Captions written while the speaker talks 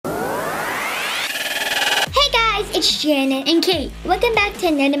guys, it's Janet and Kate. Welcome back to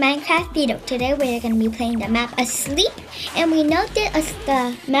another Minecraft video. Today we're going to be playing the map Asleep. And we know that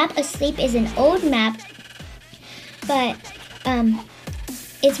the map Asleep is an old map. But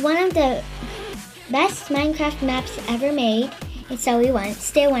it's one of the best Minecraft maps ever made. And so we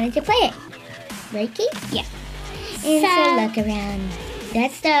still wanted to play it. Right, Kate? Yeah. And so look around.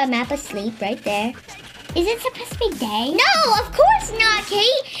 That's the map Asleep right there. Is it supposed to be day? No, of course not,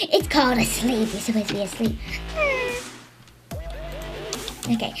 Kate. It's called Asleep. You're supposed to be asleep.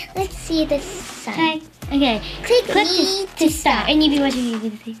 Okay, let's see this sign. Okay. Click to start. And you'll be watching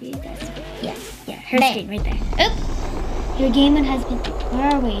YouTube. Yeah. Her screen right there. Oop. Your game mode has been.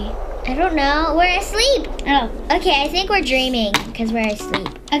 Where are we? I don't know. We're asleep. Oh. Okay, I think we're dreaming because we're asleep.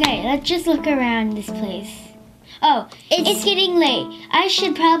 Okay, let's just look around this place. Oh, it's getting late. I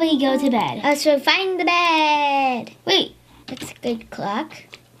should probably go to bed. So find the bed. Wait. That's a good clock.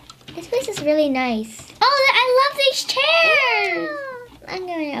 This place is really nice. Oh, I love these chairs. I'm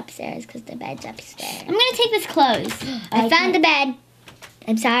going upstairs because the bed's upstairs. I'm going to take this clothes. I found the bed.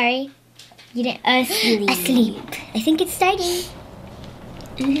 I'm sorry. You didn't. Asleep. I think it's starting.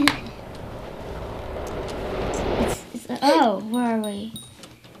 Oh, where are we?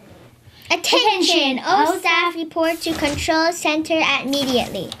 Attention! All staff report to control center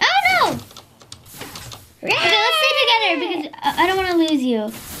immediately. Oh no! Okay, let's stay together because I don't want to lose you.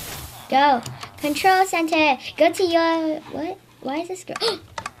 Go. Control center. Go to your what? Why is this girl?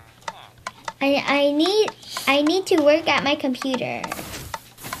 I need to work at my computer.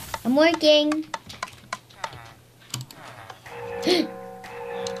 I'm working.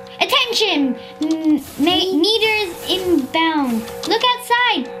 Attention! Meters inbound. Look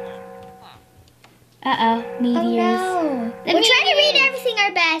outside. Uh-oh, meteors. Oh no. We're trying to read everything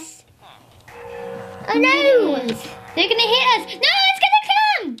our best. Oh no. They're gonna hit us. No, it's gonna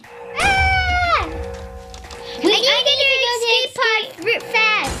come! Ah! I need to escape pod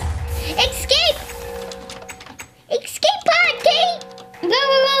fast. Escape! Escape pod, Kate! Go!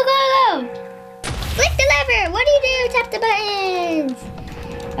 Click the lever. What do? Tap the buttons.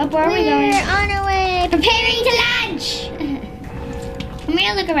 Oh, where are we going? We're on our way. Preparing to launch! I'm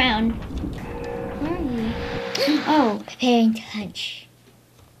gonna look around. Where are we? Oh. Preparing to launch.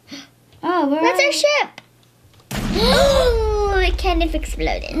 Oh, that's our ship. Oh, it kind of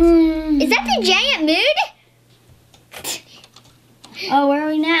exploded. Is that the giant moon? Oh, where are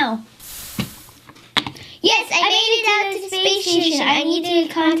we now? Yes, I made it out to the space station. I need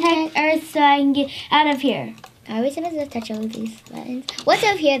to contact Earth so I can get out of here. I always supposed to touch all of these buttons. What's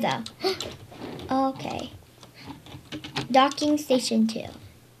over here, though? Okay. Docking station 2.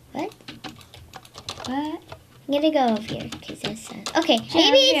 What? I'm gonna go over here. Okay,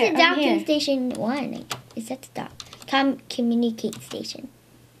 maybe it's the docking station 1. Is that the communicate station?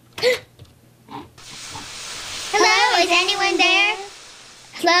 Hello, is anyone there?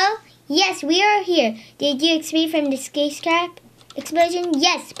 Hello? Yes, we are here. Did you escape from the spacecraft explosion?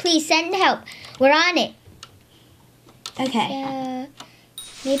 Yes, please send help. We're on it. Okay.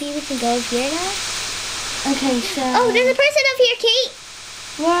 So, maybe we can go over here now? Okay, so... Oh, there's a person over here, Kate.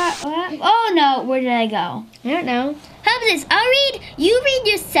 What? Oh, no. Where did I go? I don't know. How about this? You read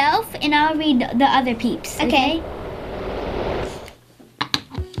yourself, and I'll read the other peeps. Okay?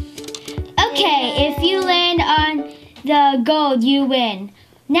 Okay, if you land on the gold, you win.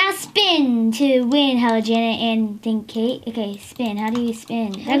 Now spin to win, Hello Janet and think Kate. Okay, spin. How do you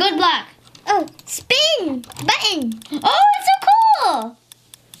spin? The gold block. Oh, spin! Button! Oh, it's so cool!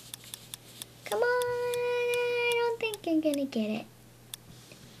 Come on, I don't think you're gonna get it.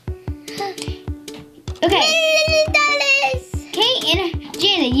 Okay. $1 million! Kate and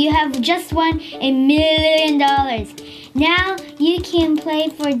Janet, you have just won $1 million. Now you can play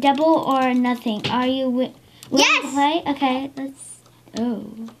for double or nothing. Are you willing to play? Okay, let's...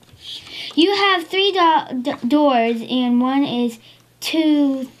 Oh. You have 3 doors and one is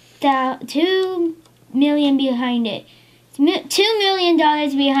 2 million behind it. $2 million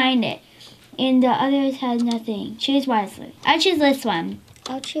behind it. And the others have nothing. Choose wisely. I choose this one.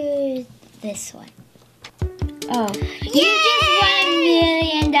 I'll choose this one. Oh. You just won $1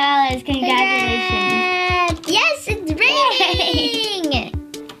 million. Congratulations. Yes, it's raining!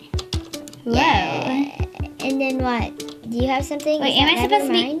 Whoa. Yeah. And then what? Do you have something? Wait, am I supposed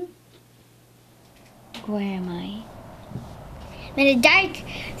to be... Where am I? I'm in a dark,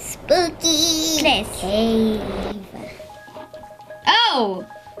 spooky cave. Oh!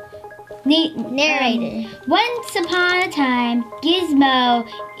 Narrator. Once upon a time, Gizmo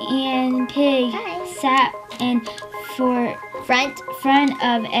and Pig sat in front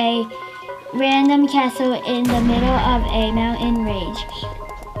of a random castle in the middle of a mountain range.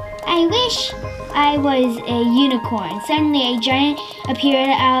 I wish I was a unicorn. Suddenly, a giant appeared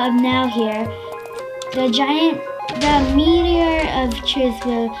out of nowhere. The meteor of truth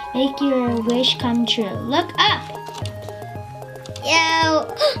will make your wish come true. Look up. Yo.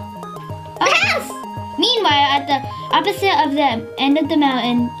 Oh. House. Meanwhile, at the opposite of the end of the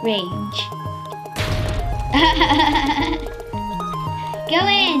mountain range. Go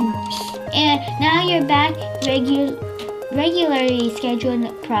in. And now you're back regularly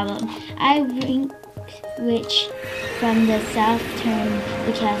scheduled problem. I which from the south turned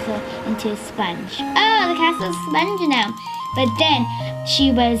the castle into a sponge. Oh, the castle's sponge now. But then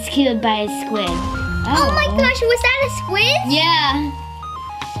she was killed by a squid. Oh my gosh, was that a squid? Yeah.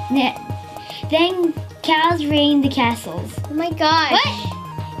 Then cows reigned the castles. Oh my gosh.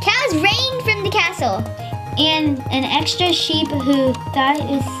 What? Cows reigned from the castle. And an extra sheep who thought it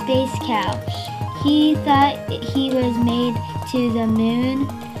was Space Cow. He thought he was made to the moon,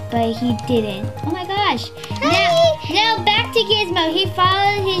 but he didn't. Oh my gosh. Now back to Gizmo. He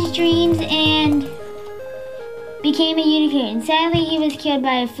followed his dreams and became a unicorn. Sadly, he was killed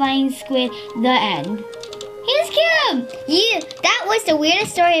by a flying squid. The end. He was killed. That was the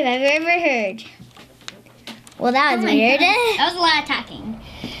weirdest story I've ever heard. Well, that was weird. That was a lot of talking.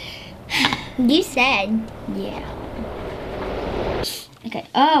 You said. Yeah. Okay.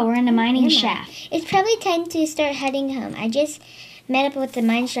 Oh, we're in a mining shaft. It's probably time to start heading home. I just met up with the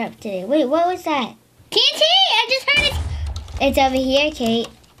mine shop today. Wait, what was that? TNT! I just heard it. It's over here, Kate.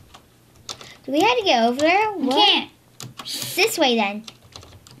 Do we have to get over there? We can't. This way then.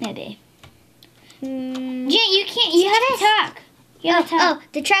 Maybe. Mm. Yeah, you can't. You have to talk. You have to talk. Oh,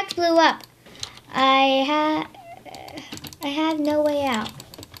 the truck blew up. I have no way out.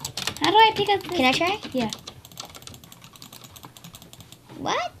 How do I pick up this? Can I try? Yeah.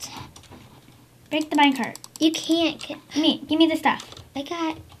 What? Break the minecart. You can't. Give me the stuff. I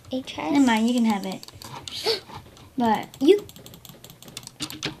got a chest. Never mind, you can have it. What?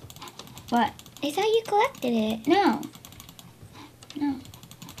 What? I thought you collected it. No.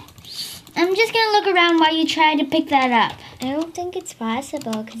 I'm just gonna look around while you try to pick that up. I don't think it's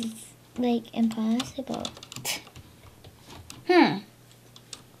possible because it's like impossible.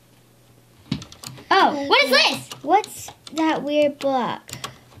 Oh, what is this? What's that weird block?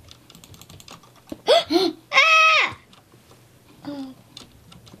 Ah! Oh.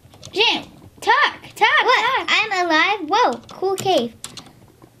 Jen, talk. What? I'm alive? Whoa, cool cave.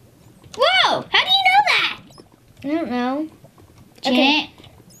 Whoa, how do you know that? I don't know. Jen,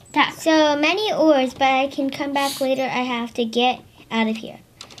 talk. So many ores, but I can come back later. I have to get out of here.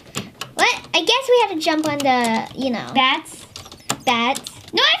 What? I guess we have to jump on the, Bats? Bats.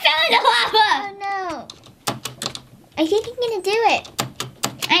 No, I fell in the lava! Oh no. I think I'm gonna do it.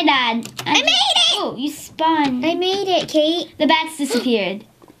 I died. I made it! Oh, you spawned. I made it, Kate. The bats disappeared.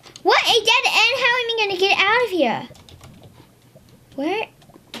 What? A dead end? How am I gonna get out of here? Where?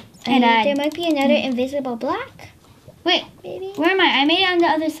 I died. There might be another invisible block. Wait, Maybe. where am I? I made it on the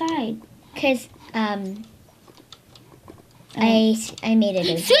other side. Cause I made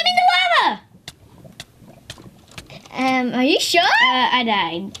it. Swim in the lava! Are you sure? I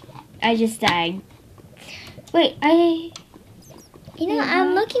died. I just died. Wait, I'm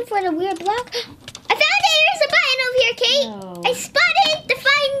looking for the weird block. I found it! Here's a button over here, Kate! Oh. I spotted the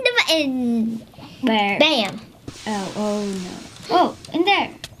find the button! Where? Bam! Oh no. Oh, in there.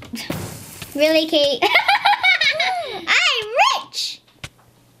 Really, Kate? I'm rich!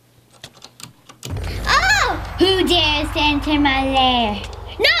 Oh! Who dares to enter my lair?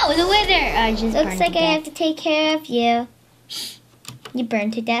 No, the wither! I just Looks like I have to take care of you. You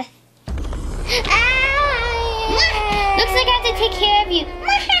burned to death. Looks like I have to take care of you.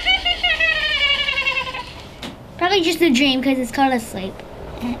 Probably just a dream because it's called a sleep.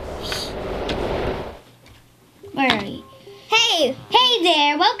 Where are you? Hey! Hey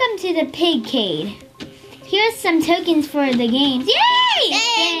there, welcome to the Pigcade. Here's some tokens for the games. Yay!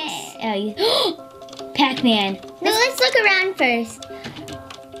 Thanks! Oh, Pac-Man. No, let's look around first.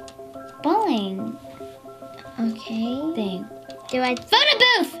 Bowling Okay. thing. Do I... Photo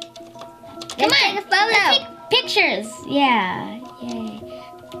booth! Come Let's on! take a photo. Let's take pictures! Yeah, yay.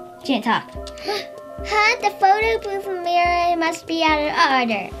 Can't talk. Huh? The photo booth mirror must be out of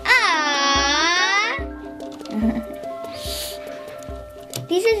order. Ah!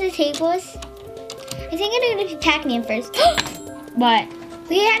 These are the tables. I think I'm gonna play Pac-Man first. What?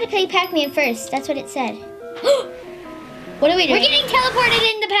 We had to play Pac-Man first. That's what it said. What are we doing? We're getting teleported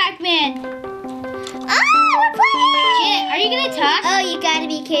into Pac-Man! Oh, we're playing! Janet, are you gonna talk? Oh, you gotta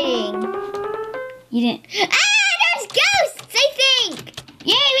be kidding. You didn't. Ah, there's ghosts, I think!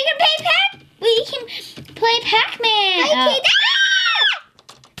 Yay, we can play Pac-Man! Hi, Kate. Ah!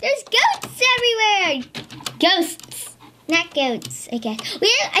 There's ghosts hard. Ghosts. Not goats, I guess.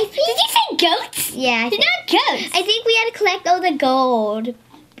 I think. Did you say goats? Yeah. They're not goats. I think we had to collect all the gold.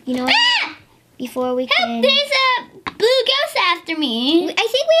 You know what? Ah! Before we Help, can. there's a blue ghost after me. I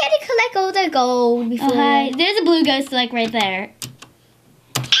think we had to collect all the gold before. Oh, hi. There's a blue ghost like right there.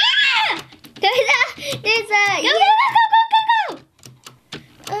 Ah! There's a. Go, go, go, go,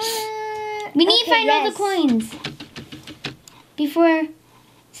 go, go! We need to find all the coins before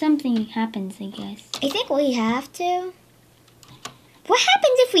something happens, I guess. I think we have to. What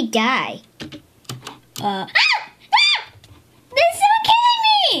happens if we die? Ah! There's someone killing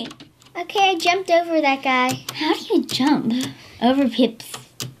me! Okay, I jumped over that guy. How do you jump over pips?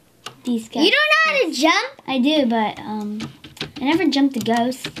 These guys. You don't know how to jump? I do, but I never jumped a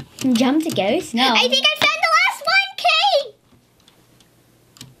ghost. Jump to ghost? No. I think I found the last one, Kate!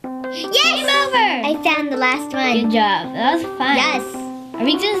 Yes! Game over! I found the last one. Good job. That was fun. Yes. Are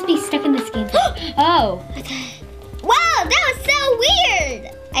we just be stuck in this game? Oh. Wow, that was so weird!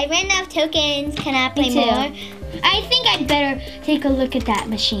 I ran out of tokens. Can I play Me too. more? I think I'd better take a look at that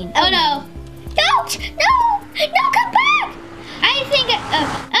machine. Oh no! Don't! No! No, come back! I think.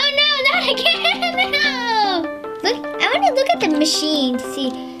 Oh no! Not again! No! Look, I want to look at the machine to see.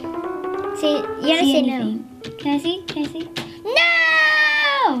 See, you gotta say no. anything. Can I see? Can I see?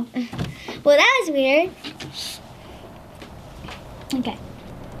 No! Well, that was weird. Okay.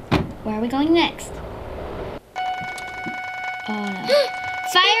 Where are we going next? Oh no.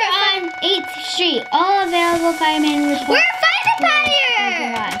 Fire on 8th Street. All available firemen report. We're a firefighter!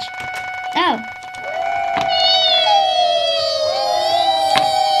 Garage. Oh.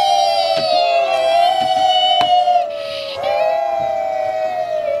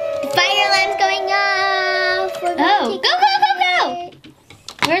 The fire alarm's going off. We're gonna Oh, take go, a go, go, break.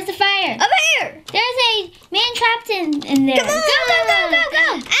 Where's the fire? Over here! There's a man trapped in there. Come on! Go, go, go, go, go!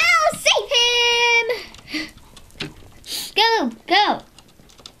 I'll save him! Go, go.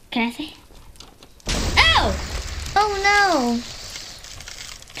 Can I say? Oh! Oh no!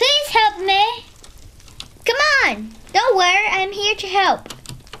 Please help me. Come on! Don't worry, I'm here to help.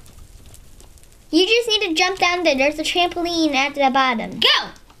 You just need to jump down there. There's a trampoline at the bottom.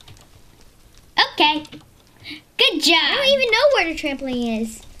 Go! Okay. Good job. I don't even know where the trampoline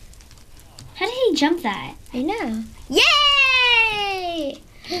is. How did he jump that? I know. Yay!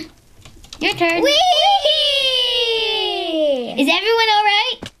 Your turn. Whee! Is everyone all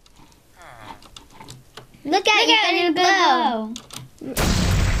right? Look out, you're gonna blow.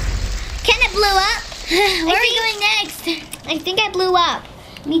 Can it blow up? Where are we going next? I think I blew up.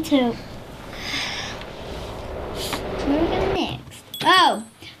 Me too. Where are we going next? Oh,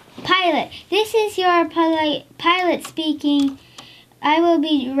 pilot. This is your pilot speaking. I will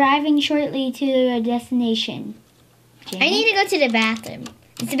be arriving shortly to your destination. Jamie? I need to go to the bathroom.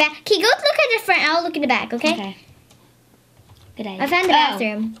 It's the back. Okay, go look at the front. I'll look at the back, okay? Okay. Good idea. I found the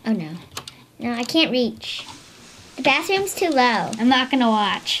bathroom. Oh no. No, I can't reach. The bathroom's too low. I'm not gonna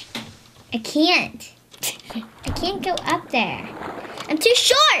watch. I can't. I can't go up there. I'm too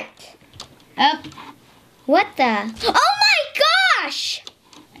short. Up. What the? Oh my gosh!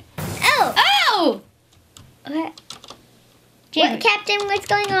 Oh. Oh! What? Jamie. What, Captain? What's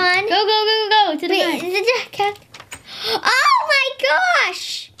going on? Go, go, go, go, go to the Wait, front. is it the Captain? Oh my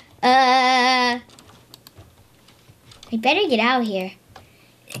gosh! I better get out of here.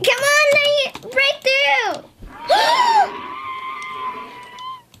 Come on, let me break through.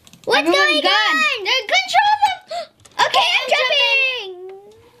 What's Everyone's going gone. on? Control them. Okay, I'm jumping.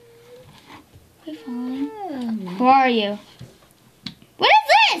 We're falling. Where are you? What is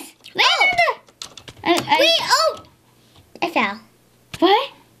this? Land. Wait, oh! I fell.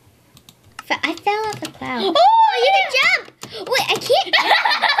 What? I fell off the cloud. Oh, you can jump. Wait, I can't jump.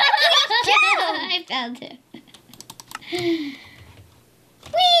 I fell too.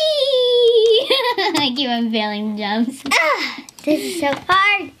 Whee! I keep on failing jumps. Ah, this is so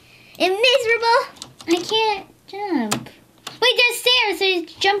hard and miserable. I can't jump. Wait, there's stairs. So you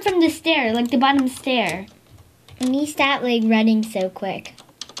jump from the stair, like the bottom stair. And me stop like running so quick.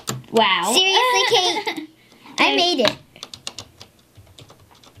 Wow. Seriously, Kate? I made it.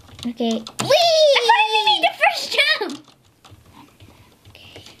 Okay. Whee! I finally made the first jump.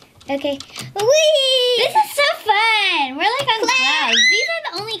 Okay. Whee! This is so fun. We're like on clouds. These are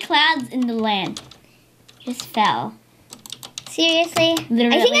the only clouds in the land. Just fell. Seriously?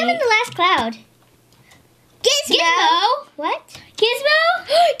 Literally. I think I'm in the last cloud. Gizmo! Gizmo? What? Gizmo?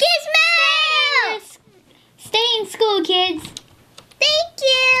 Gizmo! Stay in school, kids. Thank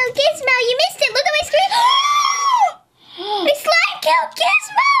you! Gizmo, you missed it! Look at my screen! My slime killed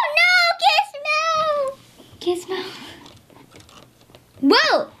Gizmo! No, Gizmo! Gizmo.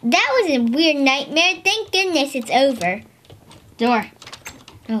 Whoa! That was a weird nightmare. Thank goodness it's over. Door.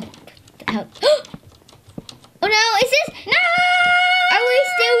 Oh. Oh, oh no, is this? No! Are we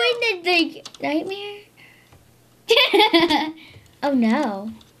still in the nightmare? Oh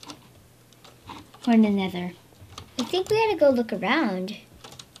no. Or in the nether. I think we gotta go look around.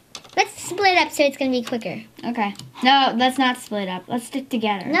 Let's split up so it's gonna be quicker. Okay. No, let's not split up. Let's stick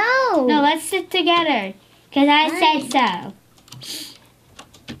together. No. No, let's stick together. Because I said so.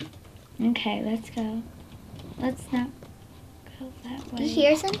 Okay, let's go. Let's not go that way. You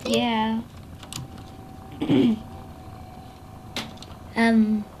hear something? Yeah.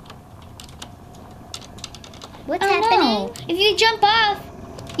 What's Oh happening? no. If you jump off,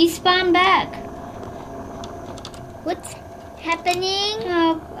 you spawn back. What's happening?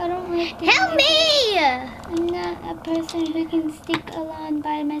 No, I don't like to. Help me! I'm not a person who can stick along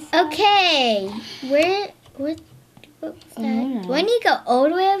by myself. Okay. What was that? know. Do I need to go all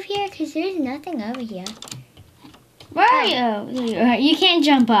the way over here? Because there's nothing over here. Where are you? You can't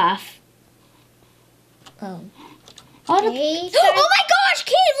jump off. Oh. All the Okay. Oh my gosh,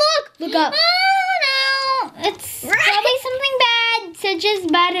 Kate, look! Look up. Oh no! It's probably something bad. So just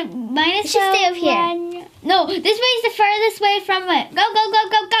minus Let's just stay over here. one. No, this way is the furthest way from it. Go, go, go,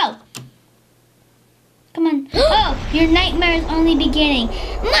 go, go! Come on. Oh, your nightmare is only beginning.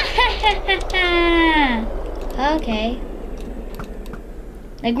 Okay.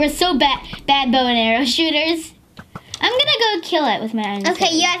 Like we're so bad bow and arrow shooters. I'm gonna go kill it with my own. Okay,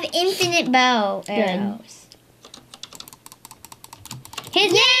 you have infinite bow Good. arrows.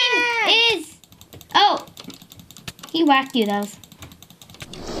 His name is. Oh, he whacked you those.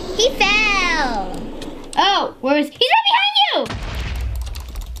 He fell. Oh, where's he's right behind you?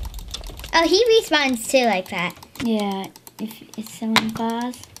 Oh, he respawns too like that. Yeah, if someone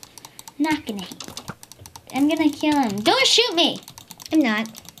falls, not gonna hit. I'm gonna kill him. Don't shoot me. I'm not.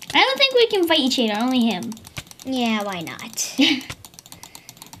 I don't think we can fight each other. Only him. Yeah, why not?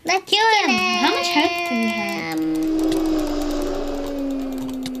 Let's Kill him. How much health do we have?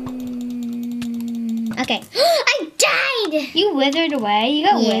 Okay. I died! You withered away. You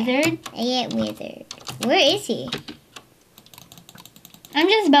got Yeah. withered. I get withered. Where is he? I'm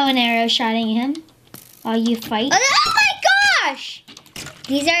just bow and arrow shotting him while you fight. Oh my gosh!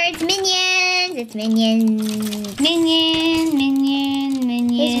 These are its minions. It's minions. Minions.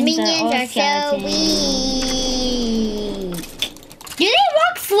 His His minions all are so skeletons. weak. Do they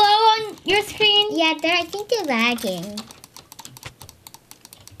walk slow on your screen? Yeah, I think they're lagging.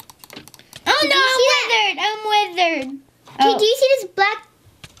 Oh Did no, you see I'm withered. Okay, do you see this black,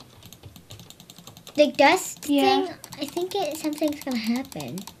 like dust Yeah. thing? I think something's gonna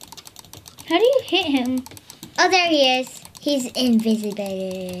happen. How do you hit him? Oh, there he is. He's invisible.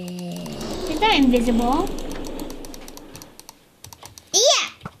 He's not invisible. Yeah.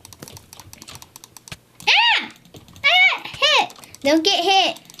 Ah! I got hit. Don't get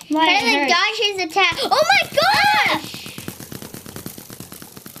hit. Why Try it to hurts. dodge his attack. Oh my gosh!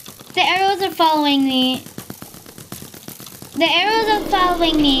 The arrows are following me. The arrows are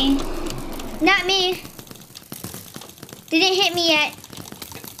following me. Not me. Didn't hit me yet.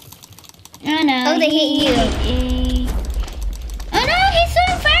 Oh no. Oh, they hit you. Oh no, he's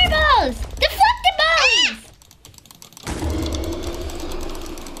throwing fireballs! Deflected balls!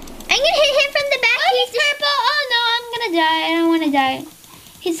 I'm gonna hit him from the back. Oh, he's purple! Oh no, I'm gonna die. I don't wanna die.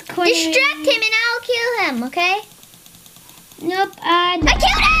 He's cornered. Distract him and I'll kill him, okay? Nope, I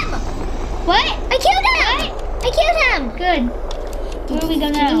killed him! What? I killed him! I killed him! Good. Where do we go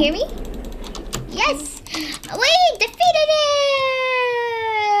now? Can you hear me? Yes! We defeated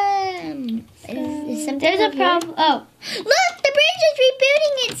him! Is something There's a over here? problem. Oh. Look! The bridge is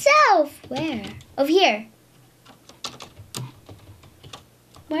rebooting itself! Where? Over here.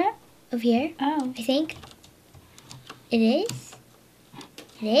 Where? Over here, Oh. I think. It is?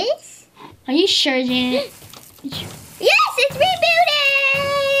 It is? Are you sure, Janet? Yes! It's rebooting!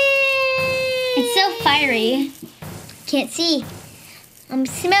 It's so fiery. Can't see. I'm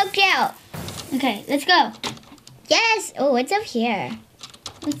smoked out. Okay, let's go. Yes! Oh, it's over here.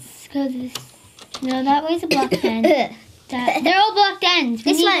 Let's go this. No, that way's a blocked end. They're all blocked ends.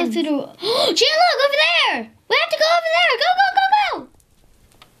 We This need to one. go through the. Janet, look over there! We have to go over there. Go, go, go, go!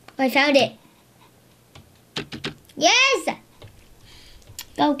 Oh, I found it. Yes!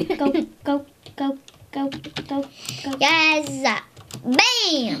 Go, go, go, go, go, go, go. Yes!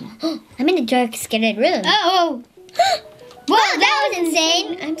 Bam! I'm in a dark, scared room. Oh! Whoa, that was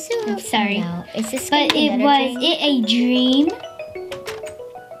insane. I'm sorry. No, it's just But it was it a dream?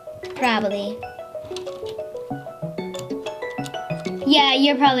 Probably. Yeah,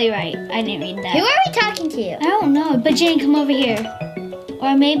 you're probably right. I didn't read that. Who are we talking to? I don't know, but Jane, come over here.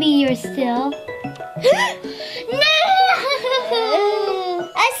 Or maybe you're still. No!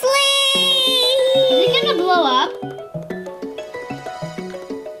 Asleep! Is it gonna blow up?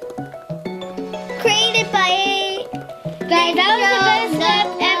 Created by Guys, that was the best map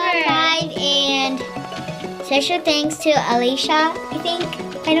ever. And special thanks to Alicia, I think.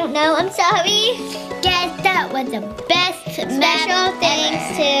 I don't know. I'm sorry. Guys, that was the best Special map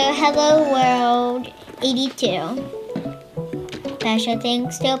thanks ever. to Hello World 82. Special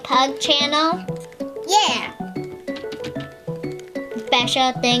thanks to Pug Channel. Yeah.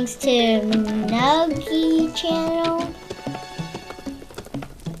 Special thanks to Nuggy Channel.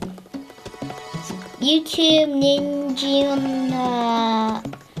 YouTube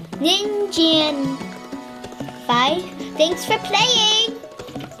Ninja 5. Thanks for playing.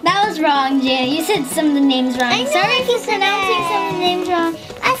 That was wrong, Jen. You said some of the names wrong. I know, Sorry if I you're said pronouncing some of the names wrong.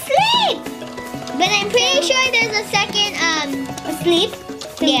 Asleep. But I'm pretty sure there's a second Asleep?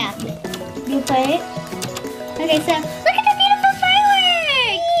 Yeah. You play it? Okay, so look at the beautiful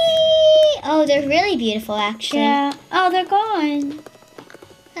fireworks! Oh, they're really beautiful actually. Yeah. Oh, they're gone.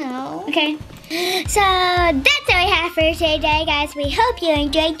 Oh. Okay. So that's all we have for today, guys. We hope you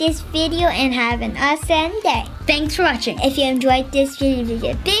enjoyed this video and have an awesome day. Thanks for watching. If you enjoyed this video, give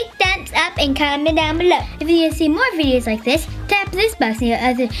it a big thumbs up and comment down below. If you want to see more videos like this, tap this box. If you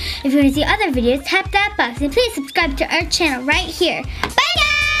want to see other videos, tap that box. And please subscribe to our channel right here. Bye!